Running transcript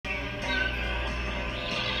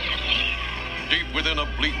Within a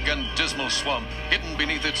bleak and dismal swamp, hidden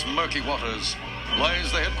beneath its murky waters,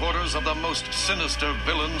 lies the headquarters of the most sinister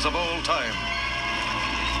villains of all time.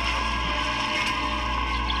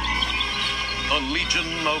 A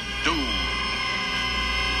Legion of Doom.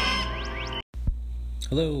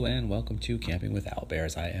 Hello and welcome to Camping with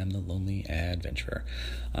Owlbears. I am the Lonely Adventurer.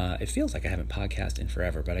 It feels like I haven't podcasted in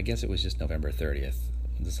forever, but I guess it was just November 30th.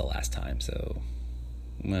 This is the last time, so...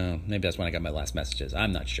 well, maybe that's when I got my last messages.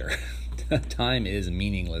 I'm not sure. Time is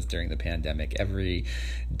meaningless during the pandemic. Every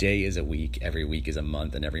day is a week, every week is a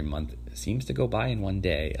month, and every month seems to go by in one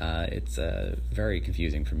day. It's very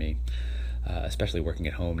confusing for me, especially working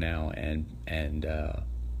at home now and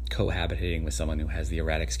cohabitating with someone who has the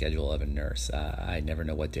erratic schedule of a nurse. I never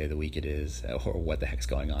know what day of the week it is or what the heck's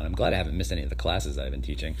going on. I'm glad I haven't missed any of the classes I've been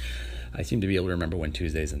teaching. I seem to be able to remember when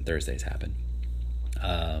Tuesdays and Thursdays happen.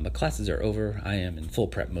 But classes are over. I am in full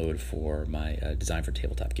prep mode for my Design for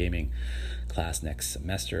Tabletop Gaming class next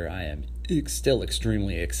semester. I am still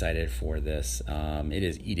extremely excited for this. It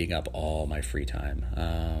is eating up all my free time.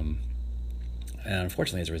 And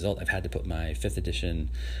unfortunately, as a result, I've had to put my 5th edition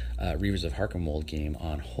Reavers of Harkenwald game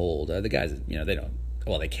on hold. The guys, they don't,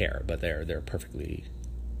 well, they care, but they're perfectly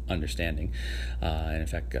understanding. And in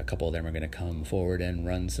fact, a couple of them are going to come forward and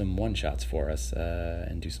run some one-shots for us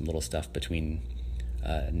and do some little stuff between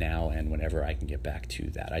now and whenever I can get back to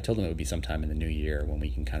that. I told them it would be sometime in the new year when we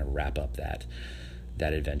can kind of wrap up that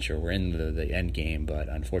adventure. We're in the end game, but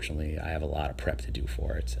unfortunately, I have a lot of prep to do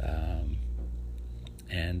for it.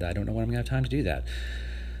 And I don't know when I'm going to have time to do that.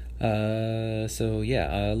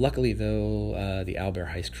 Luckily, though, the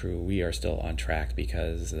Owlbear Heist crew, we are still on track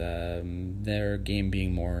because their game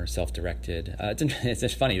being more self-directed. It's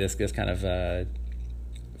just funny, this kind of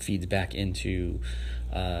feeds back into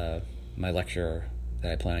my lecture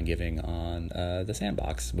that I plan on giving on the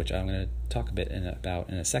Sandbox, which I'm going to talk a bit about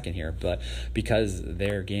in a second here. But because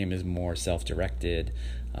their game is more self-directed,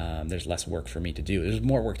 there's less work for me to do. There's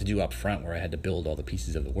more work to do up front where I had to build all the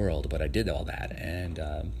pieces of the world, but I did all that. And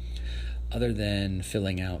other than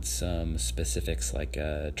filling out some specifics like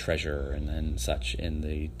treasure and then such in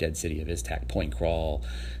the Dead City of Iztac point crawl,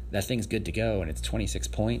 that thing's good to go, and it's 26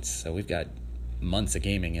 points, so we've got months of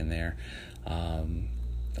gaming in there.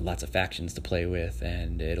 Lots of factions to play with,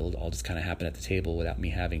 and it'll all just kind of happen at the table without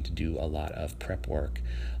me having to do a lot of prep work.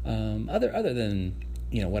 Other than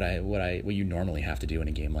what you normally have to do in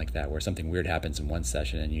a game like that, where something weird happens in one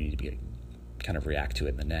session and you need to kind of react to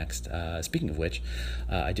it in the next. Speaking of which,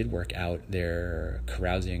 I did work out their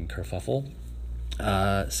carousing kerfuffle.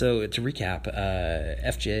 So to recap,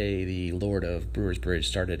 FJ, the Lord of Brewer's Bridge,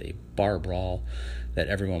 started a bar brawl that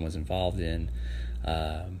everyone was involved in.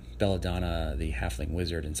 Belladonna, the halfling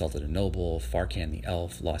wizard, insulted a noble. Farkan, the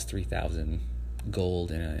elf, lost 3,000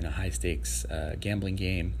 gold in a high-stakes gambling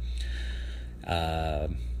game.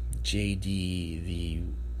 JD, the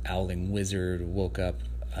owling wizard, woke up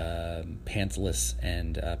pantsless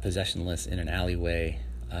and possessionless in an alleyway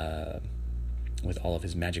with all of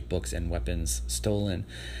his magic books and weapons stolen.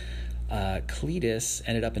 Cletus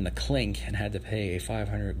ended up in the clink and had to pay a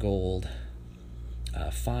 500 gold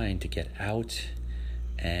fine to get out.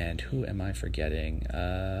 And who am I forgetting?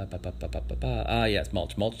 Yes,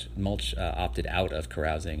 Mulch opted out of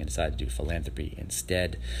carousing and decided to do philanthropy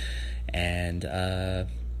instead, and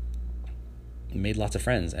made lots of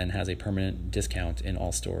friends and has a permanent discount in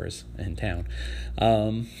all stores in town.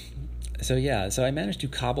 So I managed to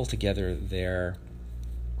cobble together their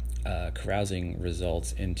carousing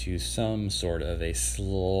results into some sort of a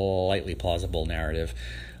slightly plausible narrative,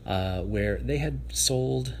 where they had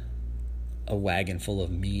sold a wagon full of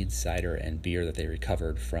mead, cider, and beer that they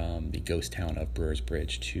recovered from the ghost town of Brewer's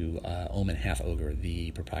Bridge to Omen Half-Ogre,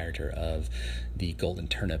 the proprietor of the Golden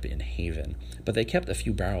Turnip in Haven. But they kept a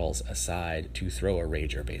few barrels aside to throw a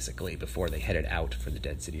rager, basically, before they headed out for the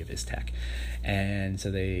Dead City of Iztac. And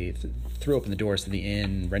so they threw open the doors to the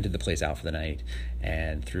inn, rented the place out for the night,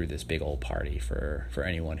 and threw this big old party for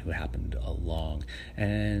anyone who happened along.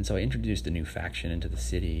 And so I introduced a new faction into the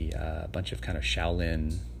city, a bunch of kind of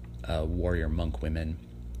Shaolin warrior monk women,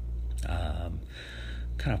 kind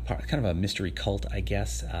of a mystery cult, I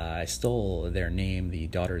guess. I stole their name, the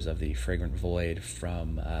Daughters of the Fragrant Void,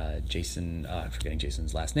 from Jason. I'm forgetting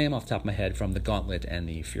Jason's last name off the top of my head, from the Gauntlet and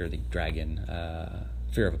the Fear of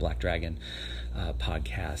a Black Dragon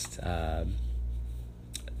podcast.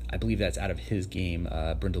 I believe that's out of his game,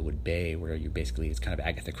 Brindlewood Bay, where it's kind of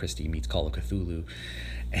Agatha Christie meets Call of Cthulhu,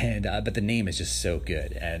 and but the name is just so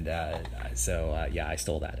good, and I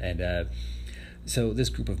stole that, and so this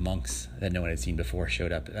group of monks that no one had seen before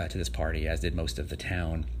showed up to this party, as did most of the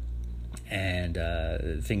town,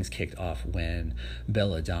 And things kicked off when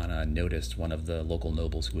Belladonna noticed one of the local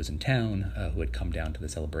nobles who was in town, who had come down to the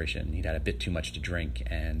celebration. He'd had a bit too much to drink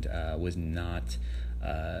and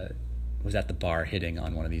was at the bar hitting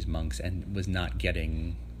on one of these monks and was not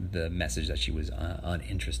getting the message that she was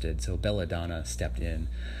uninterested. So Belladonna stepped in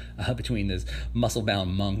between this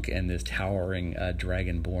muscle-bound monk and this towering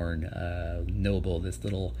dragonborn noble. This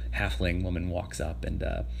little halfling woman walks up and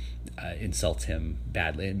insults him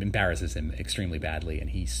badly, embarrasses him extremely badly,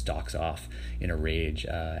 and he stalks off in a rage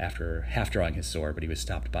after half drawing his sword. But he was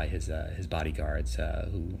stopped by his bodyguards,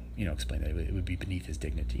 who explained that it would be beneath his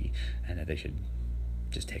dignity and that they should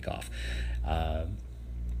just take off.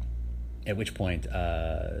 At which point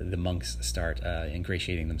the monks start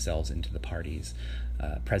ingratiating themselves into the party's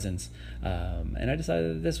presence, and I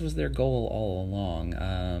decided that this was their goal all along.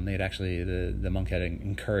 They had actually, the monk had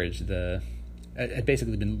encouraged had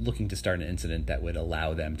basically been looking to start an incident that would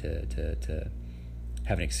allow them to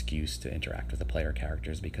have an excuse to interact with the player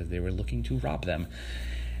characters, because they were looking to rob them.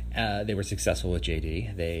 They were successful with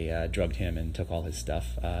JD. They drugged him and took all his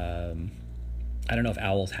stuff. I don't know if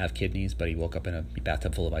owls have kidneys, but he woke up in a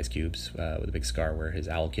bathtub full of ice cubes with a big scar where his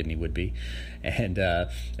owl kidney would be, and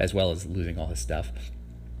as well as losing all his stuff.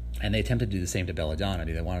 And they attempted to do the same to Belladonna.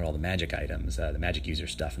 They wanted all the magic items, the magic user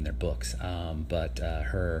stuff in their books, but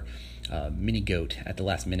her mini goat at the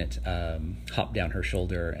last minute hopped down her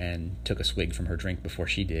shoulder and took a swig from her drink before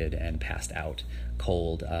she did and passed out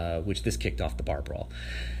cold, which this kicked off the bar brawl.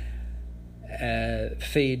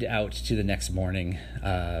 Fade out to the next morning.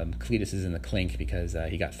 Cletus is in the clink because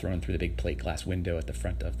he got thrown through the big plate glass window at the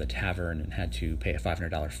front of the tavern and had to pay a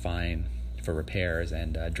 $500 fine for repairs,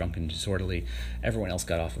 and drunk and disorderly. Everyone else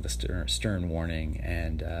got off with a stern warning,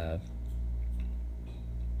 and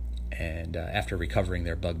after recovering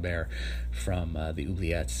their bugbear from the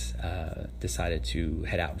oubliettes, decided to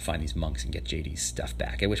head out and find these monks and get JD's stuff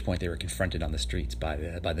back, at which point they were confronted on the streets by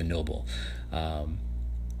the noble.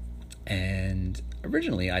 And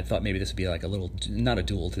originally I thought maybe this would be like a little, not a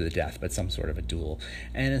duel to the death, but some sort of a duel.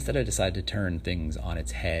 And instead I decided to turn things on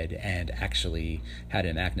its head and actually had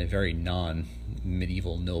him act in a very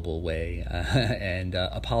non-medieval noble way and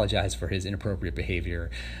apologize for his inappropriate behavior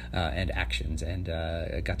and actions, and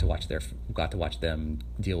got to watch them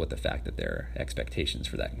deal with the fact that their expectations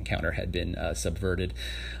for that encounter had been subverted.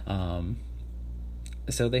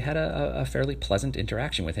 So they had a fairly pleasant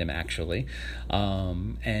interaction with him, actually,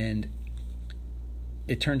 and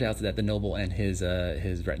it turned out that the noble and his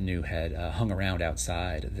retinue had hung around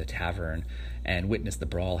outside the tavern and witnessed the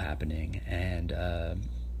brawl happening, and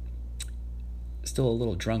still a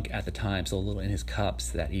little drunk at the time, still a little in his cups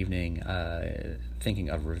that evening, thinking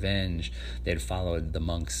of revenge, they had followed the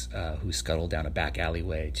monks who scuttled down a back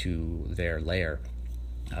alleyway to their lair.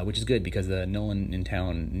 Which is good, because no one in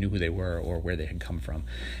town knew who they were or where they had come from.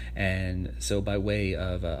 And so by way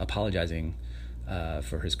of apologizing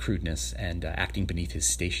for his crudeness and acting beneath his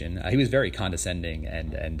station, he was very condescending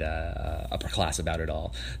and upper class about it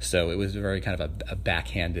all. So it was very kind of a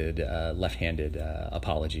backhanded, left-handed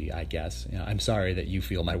apology, I guess. I'm sorry that you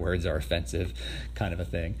feel my words are offensive, kind of a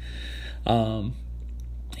thing.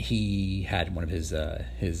 He had one of his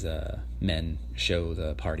men show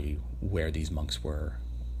the party where these monks were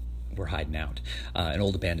hiding out, an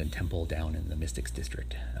old abandoned temple down in the Mystics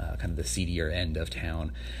district, kind of the seedier end of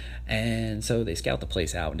town. And so they scout the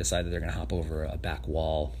place out and decide they're going to hop over a back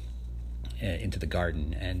wall into the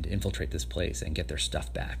garden and infiltrate this place and get their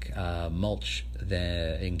stuff back. Mulch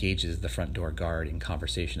then engages the front door guard in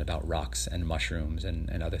conversation about rocks and mushrooms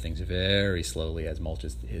and other things very slowly, as Mulch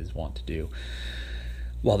is wont to do,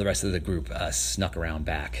 while the rest of the group snuck around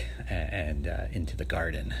back and into the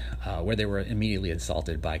garden, where they were immediately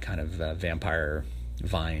assaulted by kind of vampire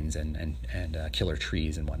vines and killer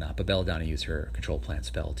trees and whatnot. But Belladonna used her control plant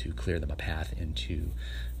spell to clear them a path into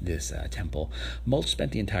this temple. Mulch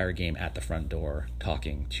spent the entire game at the front door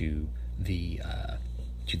talking to the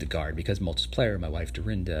guard, because Mulch's player, my wife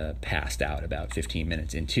Dorinda, passed out about 15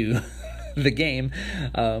 minutes into the game,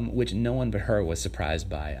 which no one but her was surprised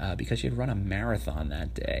by, because she had run a marathon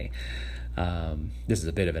that day. This is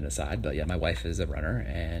a bit of an aside, but yeah, my wife is a runner,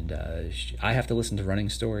 and I have to listen to running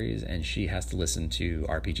stories, and she has to listen to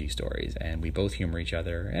RPG stories, and we both humor each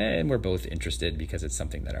other, and we're both interested because it's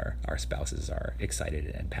something that our spouses are excited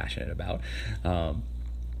and passionate about.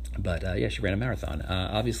 But yeah, she ran a marathon.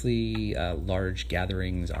 Obviously, large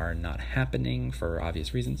gatherings are not happening for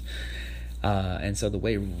obvious reasons. And so the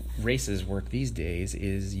way races work these days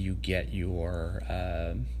is you get your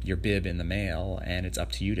bib in the mail, and it's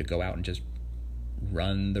up to you to go out and just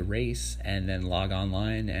run the race and then log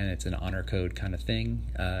online, and it's an honor code kind of thing.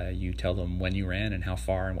 You tell them when you ran and how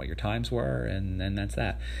far and what your times were, and then that's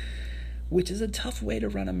that. Which is a tough way to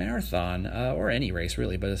run a marathon, or any race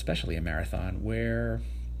really, but especially a marathon, where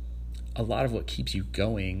a lot of what keeps you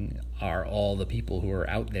going are all the people who are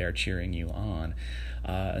out there cheering you on.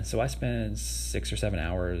 And so I spent 6 or 7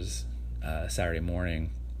 hours Saturday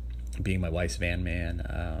morning being my wife's van man.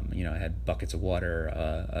 I had buckets of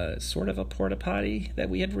water, sort of a porta potty that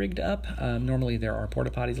we had rigged up. Normally there are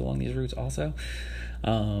porta potties along these routes also.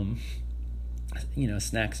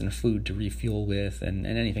 Snacks and food to refuel with, and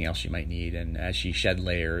anything else she might need. And as she shed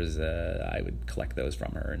layers, I would collect those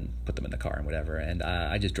from her and put them in the car and whatever. And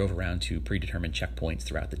I just drove around to predetermined checkpoints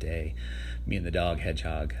throughout the day, me and the dog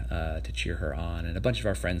Hedgehog, to cheer her on. And a bunch of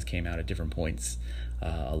our friends came out at different points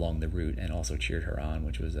along the route and also cheered her on,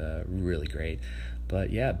 which was really great.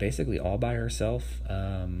 But yeah, basically all by herself.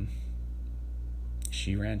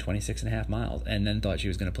 She ran 26.5 miles and then thought she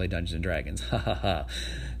was going to play Dungeons and Dragons. Ha ha ha.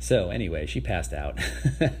 So anyway, she passed out.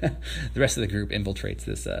 The rest of the group infiltrates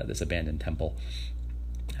this abandoned temple.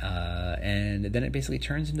 And then it basically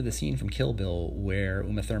turns into the scene from Kill Bill where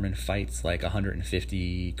Uma Thurman fights like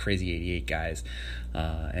 150 crazy 88 guys,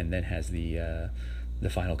 and then has the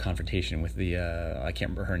final confrontation with the I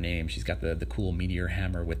can't remember her name. She's got the cool meteor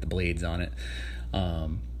hammer with the blades on it.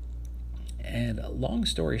 And long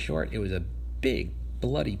story short, it was a big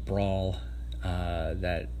bloody brawl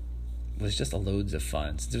that was just loads of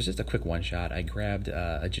fun. So it was just a quick one shot. I grabbed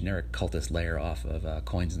a generic cultist layer off of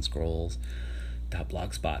Coins and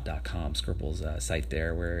Scrolls.blogspot.com, Scribble's site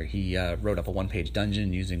there, where he wrote up a one-page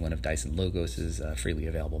dungeon using one of Dyson Logos' freely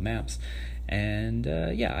available maps. And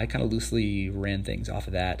I kind of loosely ran things off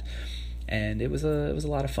of that. And it was a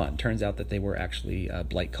lot of fun. Turns out that they were actually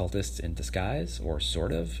Blight cultists in disguise, or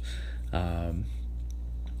sort of.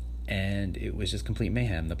 And it was just complete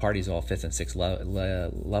mayhem. The party's all 5th and 6th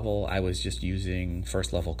level. I was just using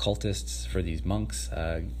 1st level cultists for these monks.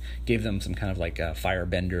 Gave them some kind of like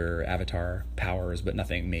firebender avatar powers, but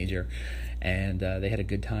nothing major. And they had a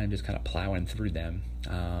good time just kind of plowing through them.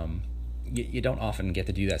 You don't often get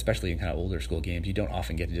to do that, especially in kind of older school games. You don't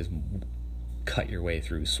often get to just cut your way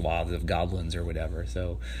through swaths of goblins or whatever.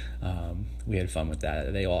 So we had fun with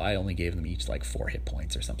that. I only gave them each like 4 hit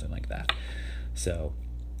points or something like that. So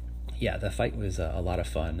yeah, the fight was a lot of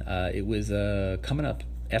fun. It was coming up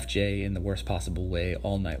FJ in the worst possible way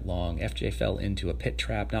all night long. FJ fell into a pit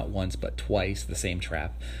trap, not once but twice, the same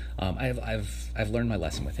trap. I've learned my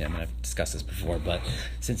lesson with him, and I've discussed this before, but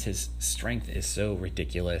since his strength is so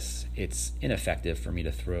ridiculous, it's ineffective for me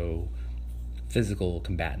to throw physical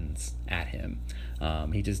combatants at him.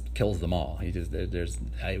 He just kills them all. I'd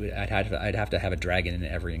have to have a dragon in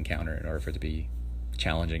every encounter in order for it to be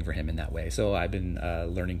challenging for him in that way. So I've been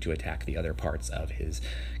learning to attack the other parts of his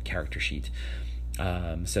character sheet.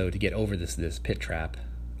 So to get over this pit trap,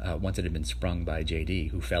 once it had been sprung by JD,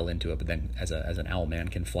 who fell into it, but then as an owl man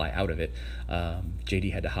can fly out of it,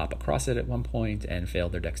 JD had to hop across it at one point and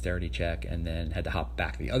failed their dexterity check, and then had to hop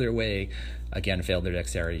back the other way, again failed their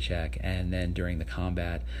dexterity check, and then during the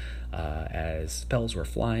combat, as spells were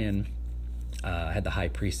flying, had the high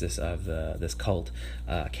priestess of this cult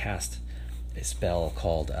cast a spell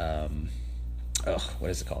called what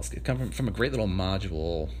is it called? It comes from a great little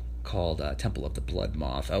module called Temple of the Blood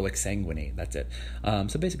Moth. Exsanguinate, that's it.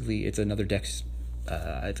 So basically it's another dex.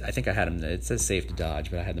 I think I had them, it says save to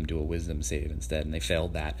dodge, but I had them do a wisdom save instead, and they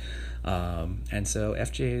failed that. And so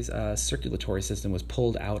FJ's circulatory system was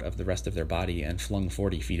pulled out of the rest of their body and flung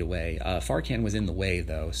 40 feet away. Farcan was in the way,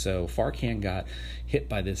 though, so Farcan got hit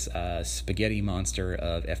by this spaghetti monster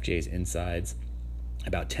of FJ's insides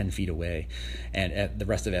about 10 feet away, and the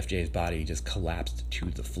rest of FJ's body just collapsed to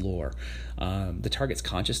the floor. The target's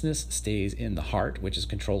consciousness stays in the heart, which is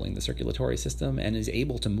controlling the circulatory system, and is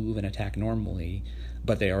able to move and attack normally,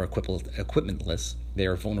 but they are equipmentless. They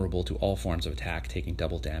are vulnerable to all forms of attack, taking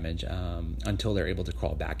double damage until they're able to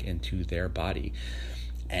crawl back into their body.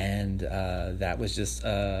 And that was just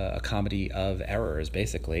a comedy of errors,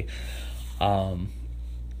 basically.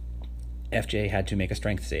 FJ had to make a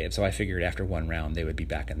strength save, so I figured after one round they would be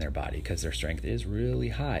back in their body because their strength is really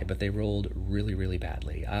high, but they rolled really, really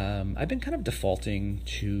badly. I've been kind of defaulting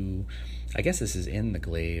to, I guess this is in the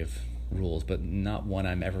Glaive rules, but not one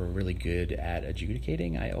I'm ever really good at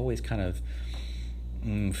adjudicating. I always kind of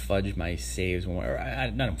fudge my saves, or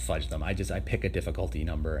I don't fudge them. I pick a difficulty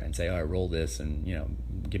number and say, I roll this, and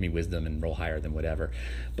give me wisdom and roll higher than whatever.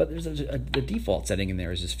 But there's the default setting in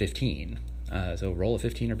there is just 15. So roll a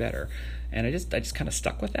 15 or better. And I just kind of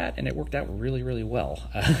stuck with that, and it worked out really, really well,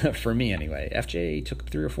 for me anyway. FJ took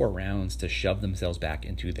 3 or 4 rounds to shove themselves back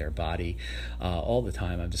into their body. All the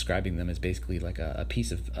time I'm describing them as basically like a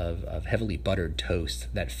piece of heavily buttered toast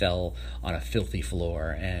that fell on a filthy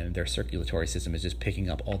floor, and their circulatory system is just picking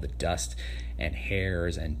up all the dust and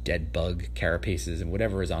hairs and dead bug carapaces and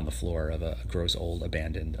whatever is on the floor of a gross old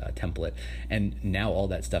abandoned template. And now all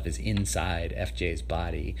that stuff is inside FJ's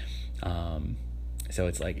body. So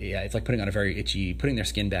it's like putting on a very itchy, putting their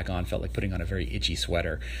skin back on felt like putting on a very itchy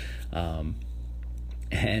sweater.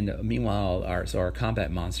 And meanwhile, our combat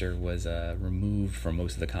monster was removed from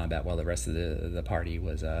most of the combat while the rest of the party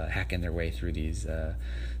was hacking their way through these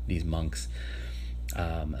monks.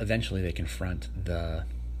 Eventually they confront the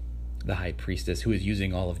high priestess, who is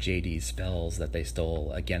using all of JD's spells that they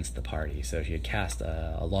stole against the party. So she had cast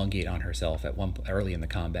Elongate on herself early in the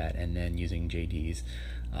combat, and then using JD's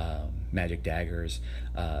magic daggers,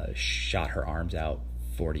 shot her arms out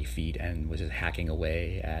 40 feet and was just hacking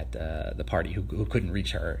away at the party who couldn't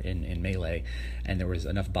reach her in melee. And there was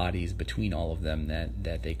enough bodies between all of them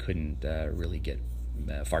that they couldn't really get.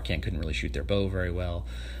 Farcan couldn't really shoot their bow very well,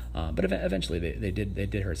 but eventually they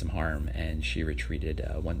did her some harm, and she retreated.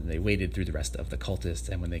 When they waded through the rest of the cultists,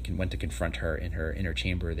 and when they went to confront her in her inner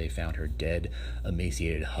chamber, they found her dead,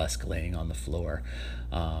 emaciated husk laying on the floor.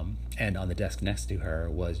 And on the desk next to her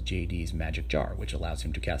was JD's magic jar, which allows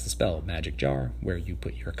him to cast a spell, Magic Jar, where you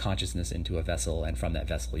put your consciousness into a vessel, and from that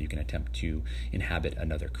vessel you can attempt to inhabit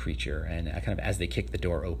another creature. And kind of as they kicked the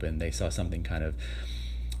door open, they saw something kind of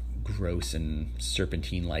gross and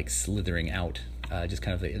serpentine-like slithering out, just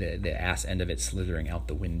kind of the ass end of it slithering out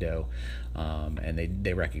the window, and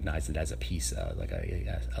they recognized it as a piece, like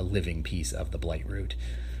a living piece of the blight root,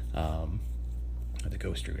 the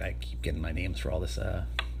ghost root. I keep getting my names for all this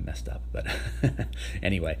messed up, but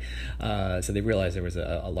anyway, so they realized there was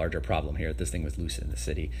a larger problem here. This thing was loose in the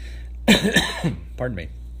city. Pardon me.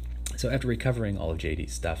 So after recovering all of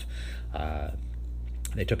JD's stuff,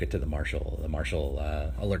 they took it to the marshal. The marshal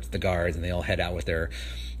alerts the guards, and they all head out with their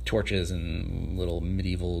torches and little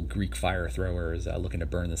medieval Greek fire throwers, looking to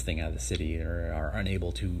burn this thing out of the city, or are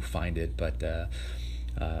unable to find it. But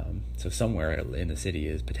so somewhere in the city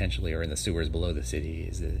is potentially, or in the sewers below the city,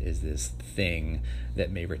 is this thing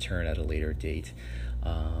that may return at a later date.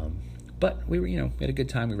 But we had a good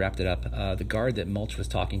time. We wrapped it up. The guard that Mulch was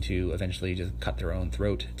talking to eventually just cut their own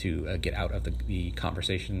throat to get out of the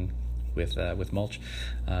conversation with Mulch,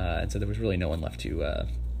 and so there was really no one left to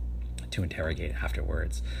interrogate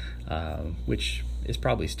afterwards, which is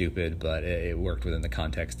probably stupid, but it worked within the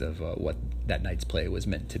context of what that night's play was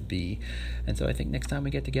meant to be. And so I think next time we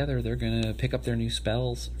get together, they're gonna pick up their new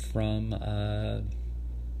spells from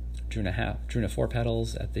Druna 4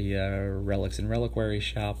 Petals at the Relics and Reliquary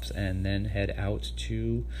shops, and then head out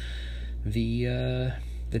to the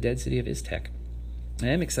dead city of Iztec. I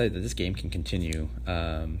am excited that this game can continue.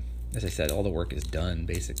 As I said, all the work is done,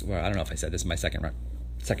 basically. Well, I don't know if I said this is my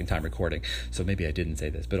second time recording, so maybe I didn't say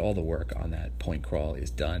this, but all the work on that point crawl is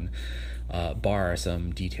done, bar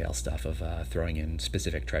some detail stuff of throwing in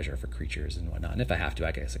specific treasure for creatures and whatnot. And if I have to,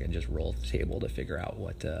 I guess I can just roll the table to figure out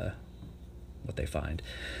what they find.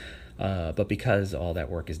 But because all that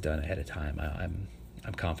work is done ahead of time,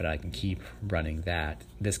 I'm confident I can keep running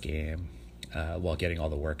this game while getting all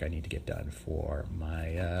the work I need to get done for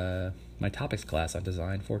my topics class on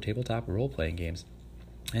design for tabletop role-playing games.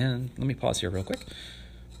 And let me pause here real quick.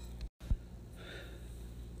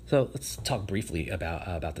 So let's talk briefly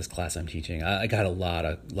about this class I'm teaching. I got a lot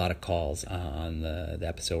of calls on the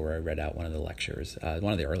episode where I read out one of the lectures,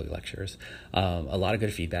 one of the early lectures. A lot of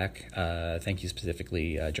good feedback. Thank you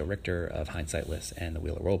specifically, Joe Richter of Hindsightless and the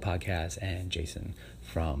Wheel of Roll podcast, and Jason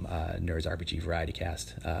from Nerds RPG Variety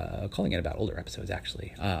Cast, calling it about older episodes,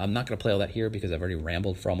 actually. I'm not going to play all that here because I've already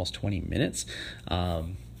rambled for almost 20 minutes.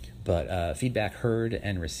 But feedback heard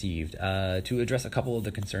and received. To address a couple of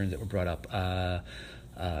the concerns that were brought up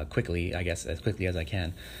quickly, I guess, as quickly as I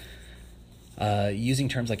can. Using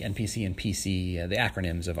terms like NPC and PC, the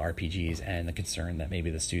acronyms of RPGs, and the concern that maybe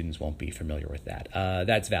the students won't be familiar with that.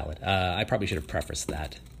 That's valid. I probably should have prefaced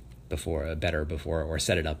that before, or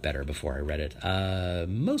set it up better before I read it.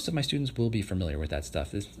 Most of my students will be familiar with that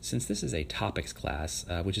stuff. Since this is a topics class,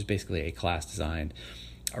 which is basically a class designed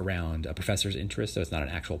around a professor's interest, so it's not an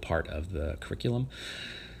actual part of the curriculum.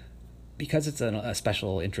 Because it's a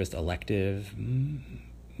special interest elective,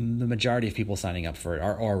 the majority of people signing up for it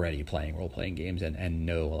are already playing role-playing games and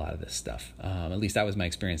know a lot of this stuff. At least that was my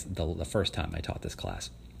experience the first time I taught this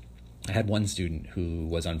class. I had one student who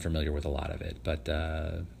was unfamiliar with a lot of it, but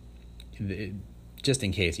just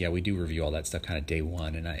in case, yeah, we do review all that stuff kind of day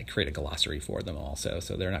one, and I create a glossary for them also,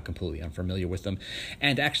 so they're not completely unfamiliar with them.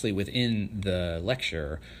 And actually, within the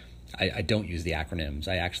lecture, I don't use the acronyms.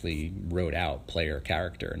 I actually wrote out player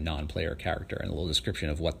character, non-player character, and a little description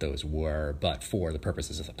of what those were. But for the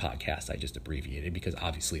purposes of the podcast, I just abbreviated because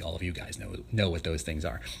obviously all of you guys know what those things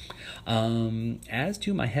are. As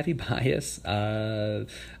to my heavy bias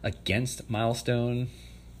against milestone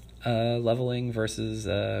leveling versus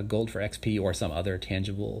gold for XP or some other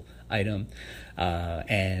tangible item,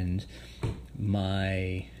 and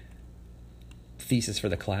my thesis for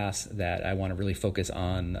the class that I want to really focus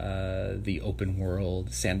on the open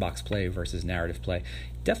world sandbox play versus narrative play.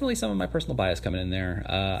 Definitely some of my personal bias coming in there.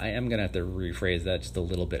 I am going to have to rephrase that just a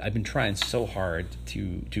little bit. I've been trying so hard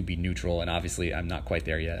to be neutral, and obviously I'm not quite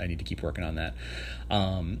there yet. I need to keep working on that.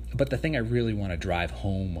 But the thing I really want to drive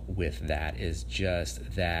home with that is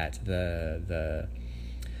just that the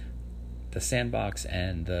sandbox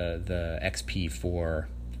and the XP for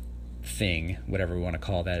thing, whatever we want to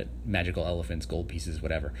call that, magical elephants, gold pieces,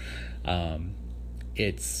 whatever,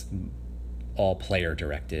 it's all player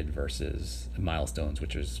directed versus milestones,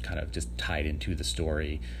 which is kind of just tied into the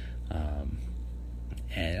story,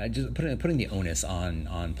 and I just putting the onus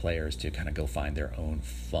on players to kind of go find their own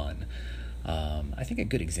fun. I think a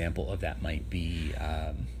good example of that might be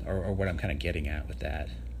or what I'm kind of getting at with that,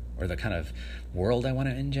 or the kind of world I want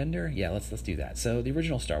to engender. Yeah, let's do that. So the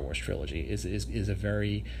original Star Wars trilogy is a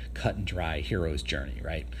very cut and dry hero's journey,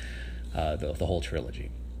 right? The whole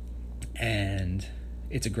trilogy, and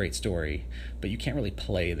it's a great story, but you can't really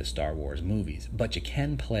play the Star Wars movies. But you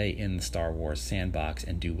can play in the Star Wars sandbox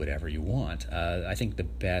and do whatever you want. I think the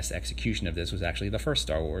best execution of this was actually the first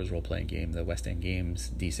Star Wars role-playing game, the West End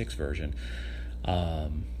Games D6 version.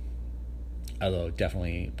 Although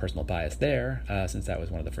definitely personal bias there, since that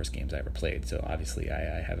was one of the first games I ever played. So obviously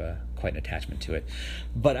I have quite an attachment to it.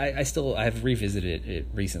 But I've revisited it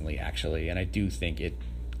recently, actually, and I do think it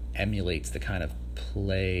emulates the kind of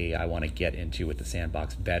play I want to get into with the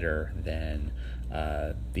sandbox better than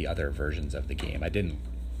the other versions of the game. I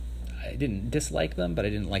didn't dislike them, but I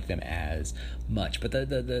didn't like them as much. But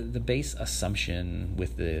the base assumption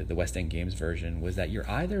with the West End Games version was that you're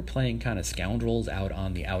either playing kind of scoundrels out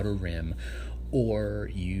on the outer rim, or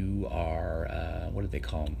you are what do they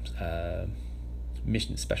call them?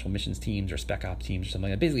 Special missions teams or spec op teams or something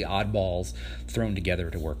like that. Basically oddballs thrown together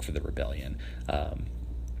to work for the rebellion.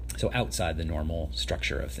 So outside the normal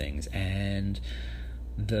structure of things. And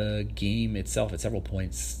the game itself at several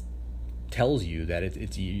points tells you that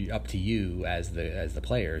it's up to you as the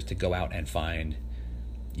players to go out and find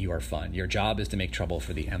your fun. Your job is to make trouble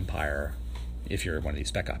for the Empire if you're one of these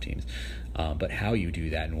spec op teams. But how you do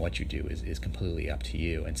that and what you do is completely up to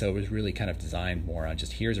you. And so it was really kind of designed more on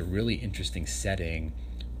just, here's a really interesting setting.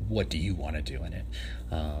 What do you want to do in it?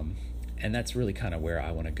 And that's really kind of where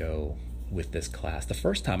I want to go with this class. The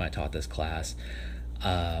first time I taught this class,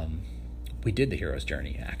 we did the hero's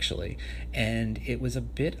journey, actually, and it was a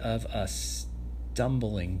bit of a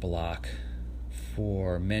stumbling block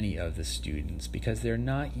for many of the students because they're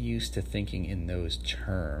not used to thinking in those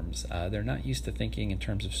terms. They're not used to thinking in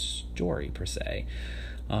terms of story per se,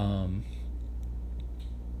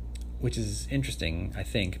 which is interesting, I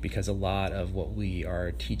think, because a lot of what we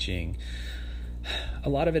are teaching, a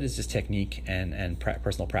lot of it is just technique and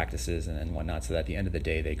personal practices and whatnot, so that at the end of the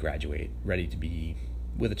day they graduate ready to be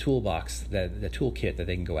with a toolbox, the toolkit that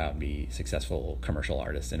they can go out and be successful commercial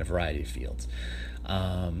artists in a variety of fields.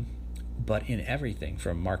 But in everything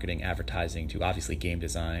from marketing, advertising to obviously game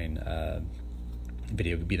design,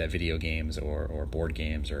 video games or board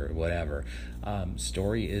games or whatever,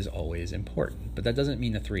 story is always important. But that doesn't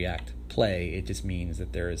mean a 3-act play. It just means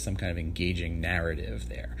that there is some kind of engaging narrative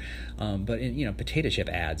there. But in potato chip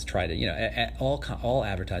ads try to all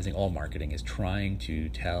advertising, all marketing is trying to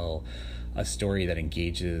tell a story that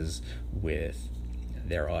engages with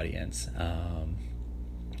their audience.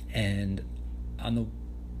 And on the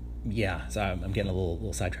so I'm getting a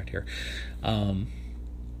little sidetracked here.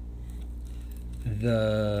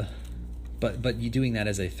 But you doing that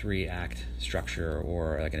as a 3-act structure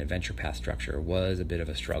or like an adventure path structure was a bit of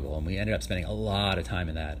a struggle, and we ended up spending a lot of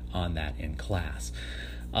time on that in class.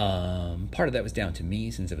 Part of that was down to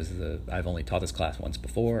me, since I've only taught this class once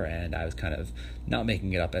before, and I was kind of not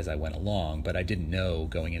making it up as I went along, but I didn't know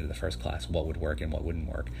going into the first class what would work and what wouldn't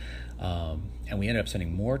work. And we ended up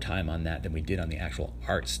spending more time on that than we did on the actual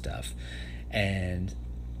art stuff. And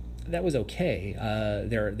that was okay.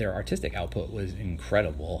 Their artistic output was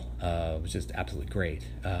incredible. It was just absolutely great,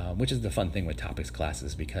 which is the fun thing with topics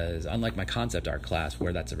classes, because unlike my concept art class,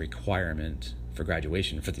 where that's a requirement for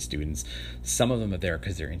graduation for the students. Some of them are there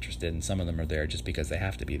because they're interested, and some of them are there just because they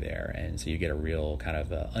have to be there. And so you get a real kind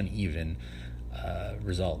of uneven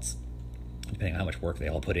results, depending on how much work they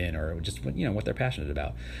all put in, or just what they're passionate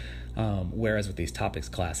about. Whereas with these topics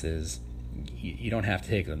classes, you don't have to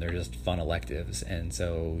take them. They're just fun electives, and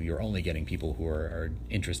so you're only getting people who are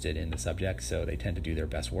interested in the subject, so they tend to do their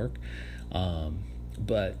best work.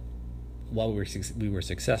 But while we were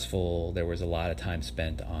successful, there was a lot of time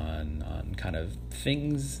spent on kind of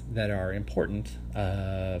things that are important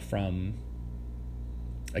from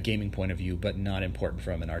a gaming point of view, but not important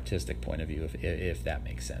from an artistic point of view, if that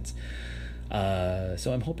makes sense.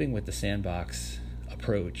 So I'm hoping with the sandbox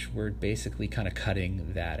approach, we're basically kind of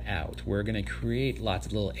cutting that out. We're going to create lots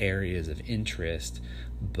of little areas of interest,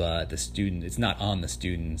 but it's not on the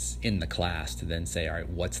students in the class to then say, all right,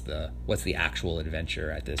 what's the actual adventure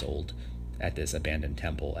at this abandoned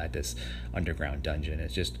temple, at this underground dungeon.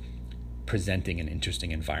 It's just presenting an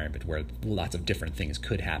interesting environment where lots of different things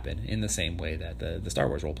could happen, in the same way that the Star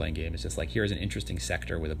Wars role-playing game is just like, here's an interesting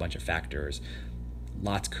sector with a bunch of factors.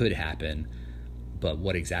 Lots could happen, but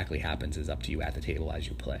what exactly happens is up to you at the table as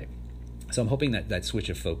you play. So I'm hoping that switch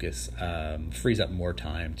of focus frees up more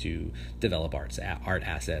time to develop art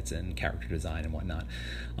assets and character design and whatnot.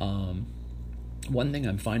 One thing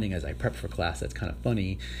I'm finding as I prep for class that's kind of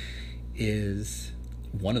funny is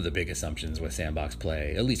one of the big assumptions with sandbox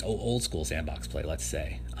play, at least old school sandbox play, let's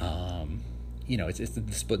say, it's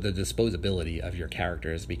the disposability of your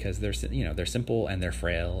characters, because they're simple and they're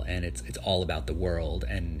frail, and it's all about the world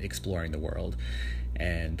and exploring the world,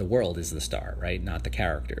 and the world is the star, right? Not the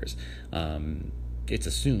characters. It's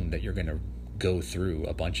assumed that you're going to go through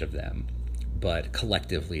a bunch of them, but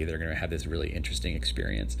collectively they're going to have this really interesting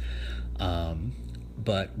experience.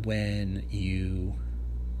 But when you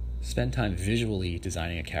spend time visually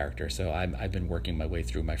designing a character. So I've been working my way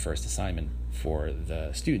through my first assignment for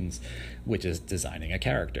the students, which is designing a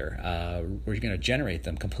character. We're going to generate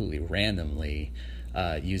them completely randomly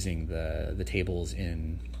using the tables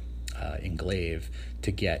in Glaive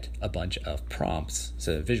to get a bunch of prompts,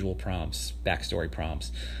 so visual prompts, backstory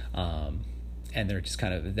prompts, and they're just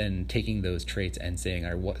kind of then taking those traits and saying,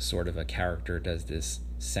 all right, what sort of a character does this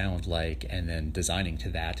sound like, and then designing to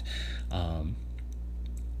that.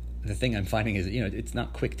 The thing I'm finding is, it's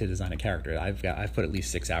not quick to design a character. I've put at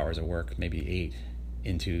least 6 hours of work, maybe 8,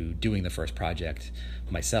 into doing the first project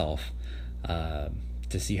myself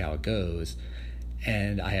to see how it goes.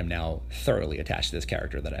 And I am now thoroughly attached to this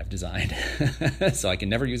character that I've designed. So I can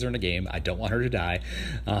never use her in a game. I don't want her to die.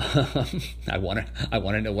 I want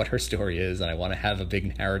to know what her story is, and I want to have a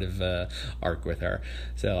big narrative arc with her.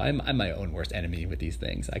 So I'm my own worst enemy with these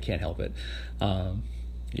things. I can't help it.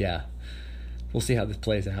 Yeah. We'll see how this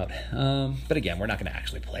plays out. But again, we're not going to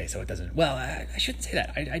actually play, so it doesn't... Well, I shouldn't say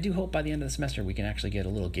that. I do hope by the end of the semester we can actually get a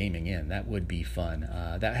little gaming in. That would be fun.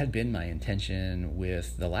 That had been my intention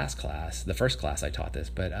with the last class, the first class I taught this,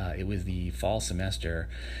 but it was the fall semester,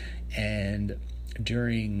 and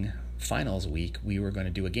during finals week, we were going to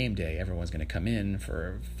do a game day. Everyone's going to come in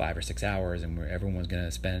for 5 or 6 hours, and everyone was going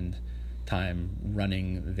to spend time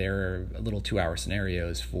running their little 2-hour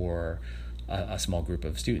scenarios for a small group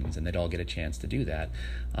of students, and they'd all get a chance to do that.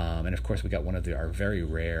 And of course, we got one of our very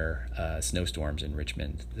rare snowstorms in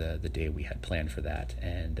Richmond the day we had planned for that.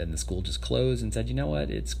 And then the school just closed and said, you know what,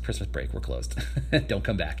 it's Christmas break, we're closed. Don't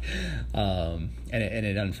come back. And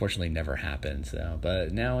it unfortunately never happened. So,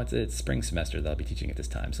 but now it's spring semester. They'll be teaching at this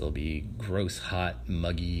time. So it'll be gross, hot,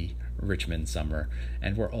 muggy Richmond summer.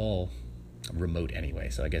 And we're all remote anyway,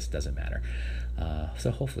 so I guess it doesn't matter. So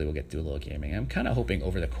hopefully we'll get to do a little gaming. I'm kind of hoping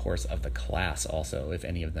over the course of the class also, if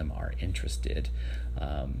any of them are interested,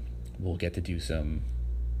 we'll get to do some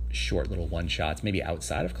short little one-shots, maybe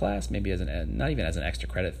outside of class, maybe as not even as an extra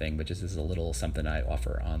credit thing, but just as a little something I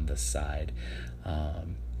offer on the side.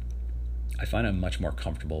 I find I'm much more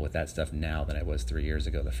comfortable with that stuff now than I was 3 years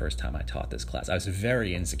ago, the first time I taught this class. I was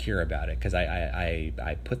very insecure about it because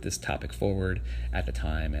I put this topic forward at the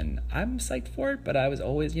time, and I'm psyched for it, but I was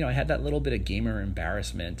always, I had that little bit of gamer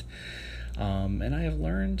embarrassment, and I have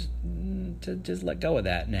learned to just let go of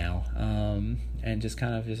that now, and just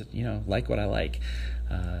kind of just, like what I like.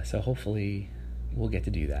 So hopefully we'll get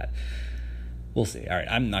to do that. We'll see. All right,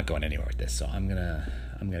 I'm not going anywhere with this, so I'm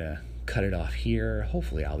gonna cut it off here.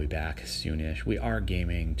 Hopefully I'll be back soonish. We are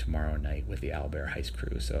gaming tomorrow night with the Owlbear Heist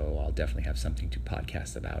crew, so I'll definitely have something to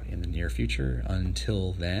podcast about in the near future.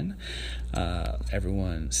 Until then,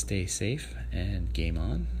 everyone stay safe and game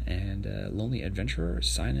on, and Lonely Adventurer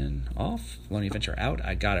signing off. Lonely Adventurer out.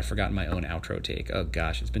 I've forgotten my own outro take. Oh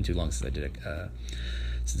gosh, it's been too long since I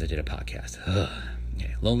did a podcast.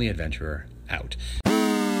 Yeah, Lonely Adventurer out.